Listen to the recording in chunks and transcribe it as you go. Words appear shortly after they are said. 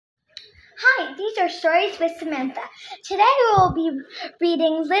These are Stories with Samantha. Today we will be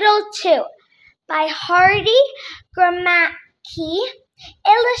reading Little Two by Hardy Gramacki,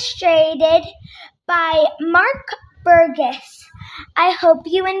 illustrated by Mark Burgess. I hope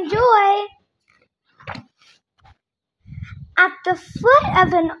you enjoy. At the foot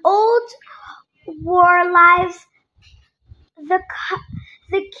of an old wall lies the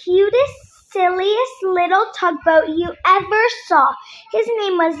cutest, silliest little tugboat you ever saw. His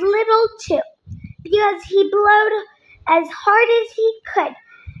name was Little Two, because he blowed as hard as he could,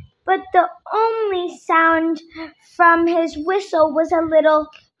 but the only sound from his whistle was a little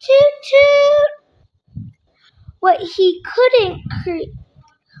toot-toot. What he couldn't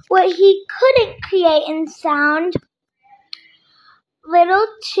create in sound, Little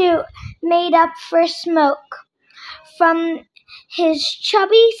Two made up for smoke. From his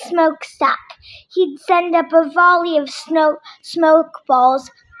chubby smokestack, he'd send up a volley of smoke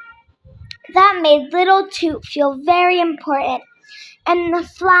balls that made Little Toot feel very important, and the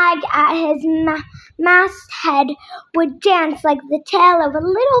flag at his masthead would dance like the tail of a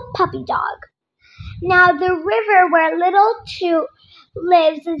little puppy dog. Now the river where Little Toot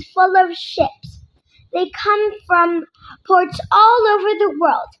lives is full of ships. They come from ports all over the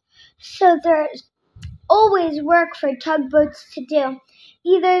world, so there's always work for tugboats to do.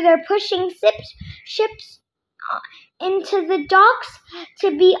 Either they're pushing ships into the docks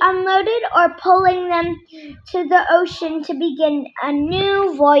to be unloaded or pulling them to the ocean to begin a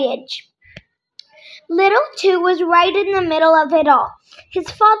new voyage. Little Two was right in the middle of it all. His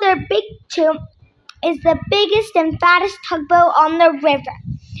father, Big Two, is the biggest and fattest tugboat on the river.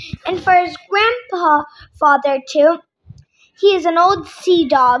 And for his grandpa, Father Two, he is an old sea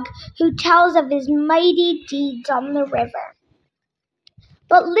dog who tells of his mighty deeds on the river.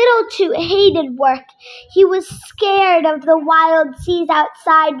 But Little Two hated work. He was scared of the wild seas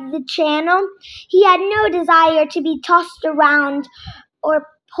outside the channel. He had no desire to be tossed around or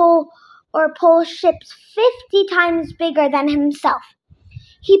pull ships 50 times bigger than himself.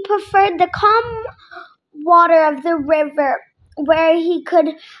 He preferred the calm water of the river, where he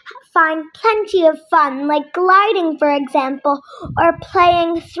could find plenty of fun, like gliding, for example, or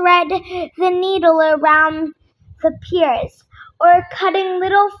playing thread the needle around the piers, or cutting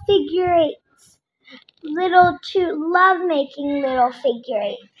little figure eights. Little Toot loved making little figure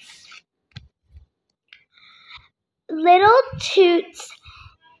eights. Little Toot's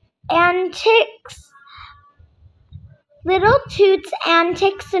antics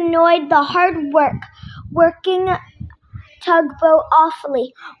annoyed the hard-working tugboat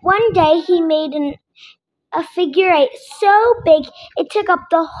awfully. One day he made a figure eight so big it took up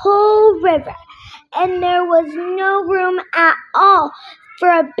the whole river, and there was no room at all for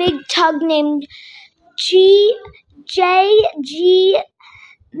a big tug named J.G.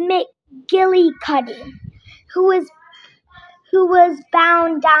 McGillicuddy, who was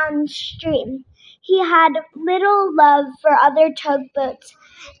bound downstream. He had little love for other tugboats,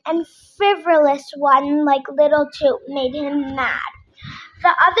 and frivolous one like Little Toot made him mad. The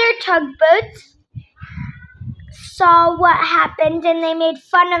other tugboats saw what happened, and they made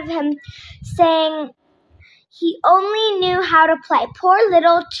fun of him, saying he only knew how to play. Poor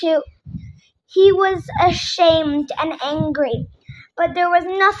Little Toot. He was ashamed and angry, but there was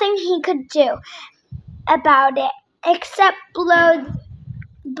nothing he could do about it except blow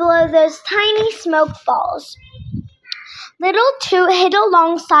those tiny smoke balls. Little Toot hid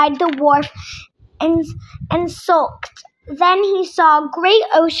alongside the wharf and sulked. Then he saw a great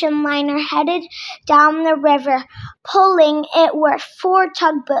ocean liner headed down the river. Pulling it were 4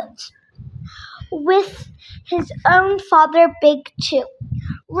 tugboats, with his own father, Big Two,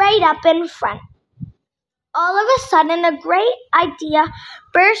 right up in front. All of a sudden, a great idea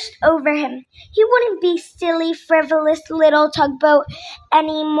burst over him. He wouldn't be silly, frivolous little tugboat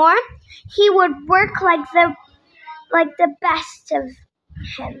anymore. He would work like the best of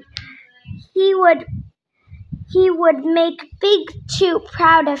him. He would make Big Two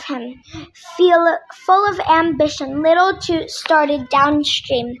proud of him. Full of ambition, Little Toot started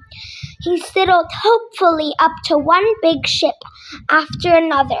downstream. He sidled hopefully up to one big ship after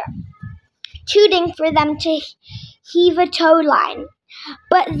another, tooting for them to heave a tow line.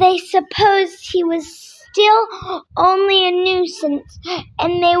 But they supposed he was still only a nuisance,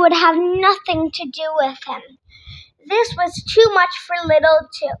 and they would have nothing to do with him. This was too much for Little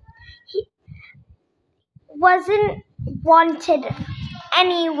Two. He wasn't wanted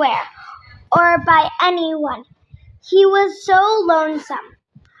anywhere or by anyone. He was so lonesome,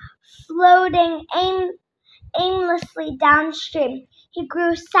 floating aimlessly downstream. He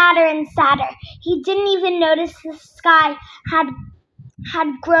grew sadder and sadder. He didn't even notice the sky had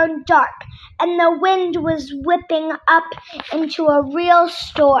had grown dark, and the wind was whipping up into a real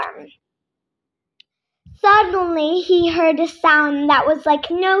storm. Suddenly he heard a sound that was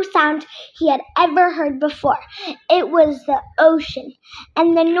like no sound he had ever heard before. It was the ocean,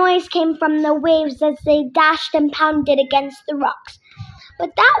 and the noise came from the waves as they dashed and pounded against the rocks.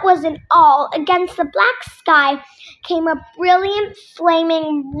 But that wasn't all. Against the black sky came a brilliant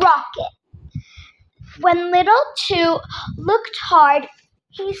flaming rocket. When Little Two looked hard,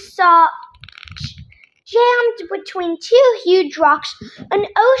 he saw, jammed between two huge rocks, an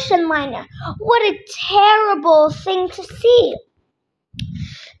ocean liner. What a terrible thing to see!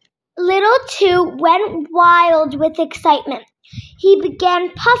 Little Two went wild with excitement. He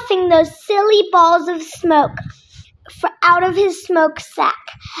began puffing those silly balls of smoke out of his smoke sack.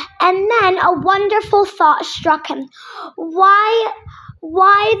 And then a wonderful thought struck him. Why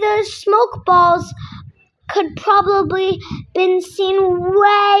those smoke balls could probably been seen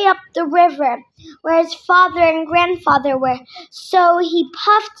way up the river, where his father and grandfather were. So he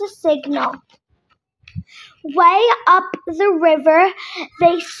puffed a signal. Way up the river,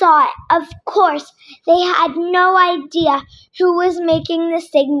 they saw it. Of course, they had no idea who was making the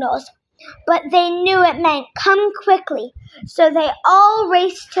signals, but they knew it meant come quickly, so they all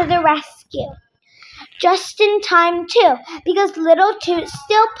raced to the rescue. Just in time, too, because Little Two,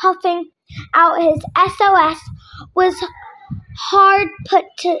 still puffing out his SOS, was hard put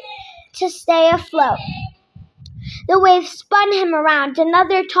to stay afloat. The waves spun him around.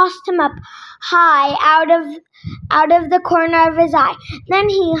 Another tossed him up high out of the corner of his eye. Then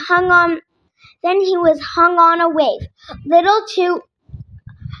he was hung on a wave. Little Two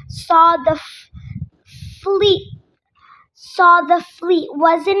saw the fleet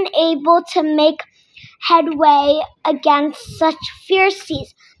wasn't able to make headway against such fierce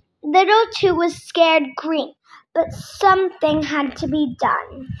seas. Little Two was scared green, but something had to be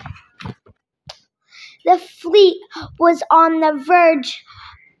done. The fleet was on the verge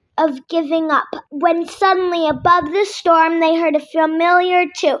of giving up when suddenly above the storm they heard a familiar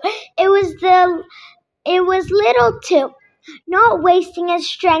tune. It was Little Two, not wasting his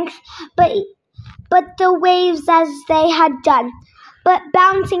strength, but the waves as they had done, but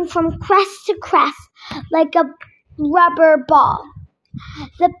bouncing from crest to crest like a rubber ball.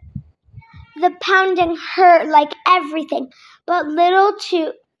 The pounding hurt like everything, but Little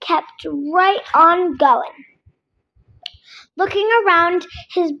Two kept right on going. Looking around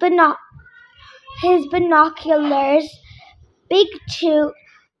his binoculars, Big Two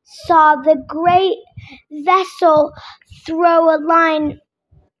saw the great vessel throw a line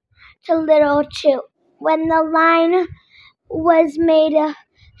to Little Two. When the line was made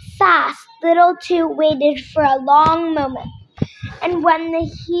fast, Little Two waited for a long moment. And when the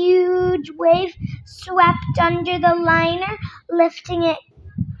huge wave swept under the liner, lifting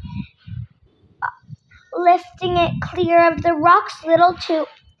it clear of the rocks, Little Two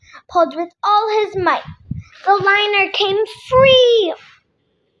pulled with all his might. The liner came free.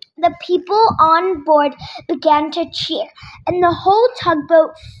 The people on board began to cheer, and the whole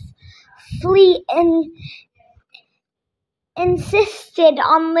tugboat fleet insisted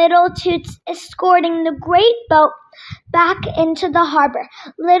on Little Two escorting the great boat back into the harbor.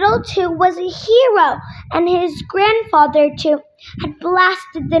 Little Two was a hero, and his grandfather, too, had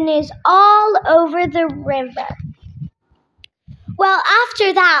blasted the news all over the river. Well,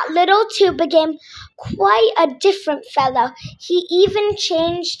 after that, Little Two became quite a different fellow. He even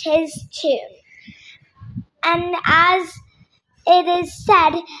changed his tune. And as it is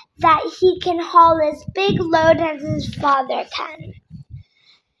said that he can haul as big load as his father can.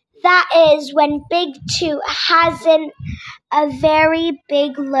 That is when Big Two hasn't a very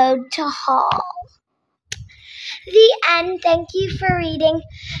big load to haul. The end. Thank you for reading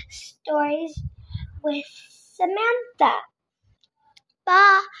Stories with Samantha.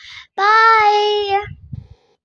 Bye.